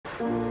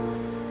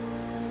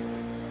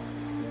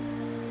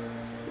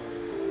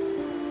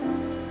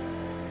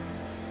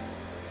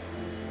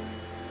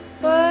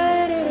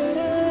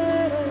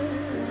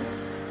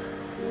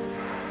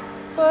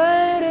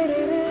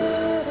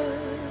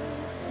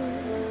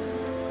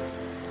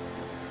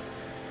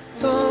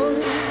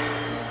Don't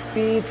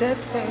be that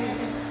way,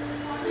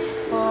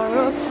 far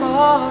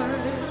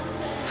apart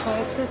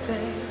twice a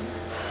day.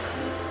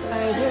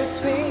 I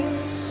just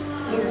wish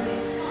you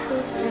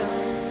could feel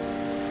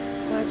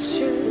what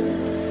you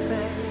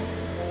say.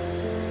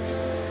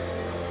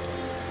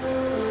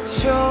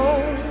 Show,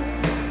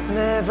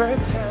 never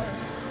tell,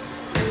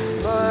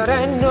 but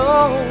I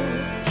know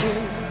you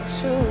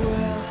too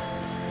well.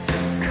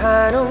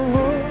 Kind of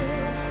mood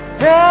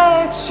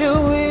that you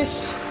wish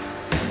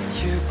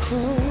you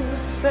could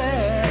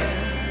say.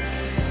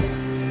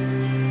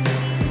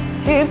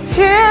 If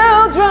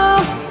children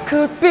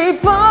could be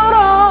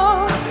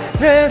bottled,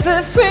 there's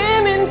a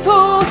swimming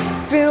pool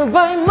filled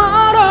by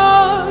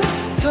models.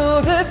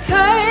 So the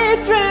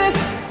tight dress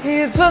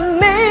is what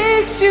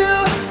makes you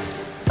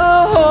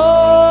oh.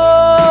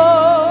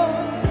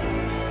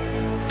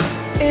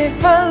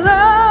 If I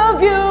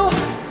love you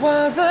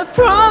was a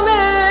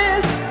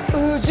promise,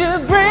 would you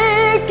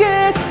break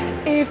it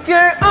if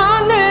you're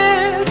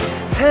honest?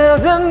 Tell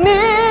the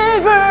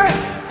mirror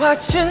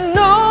what you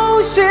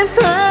know she's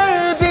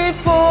heard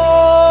before.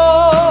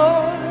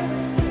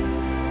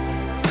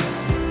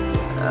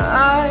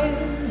 I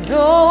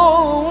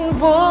don't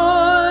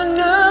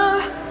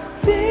wanna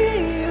be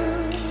you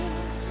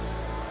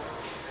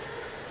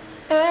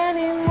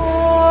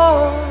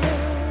anymore.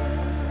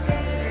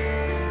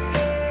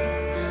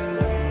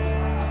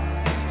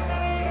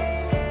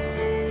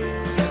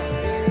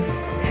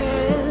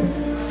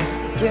 Hands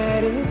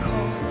getting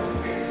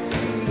cold,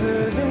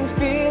 losing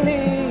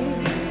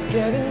feelings,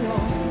 getting old.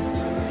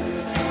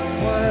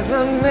 Was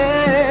a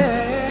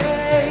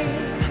man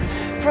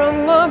from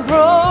a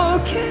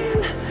broken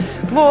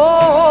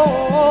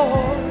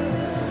mold.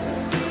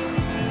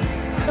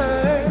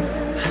 Her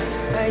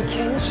I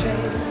can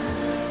change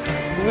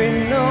with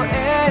no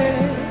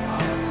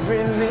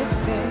every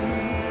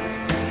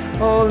mistake.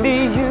 Only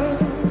you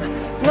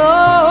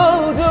know.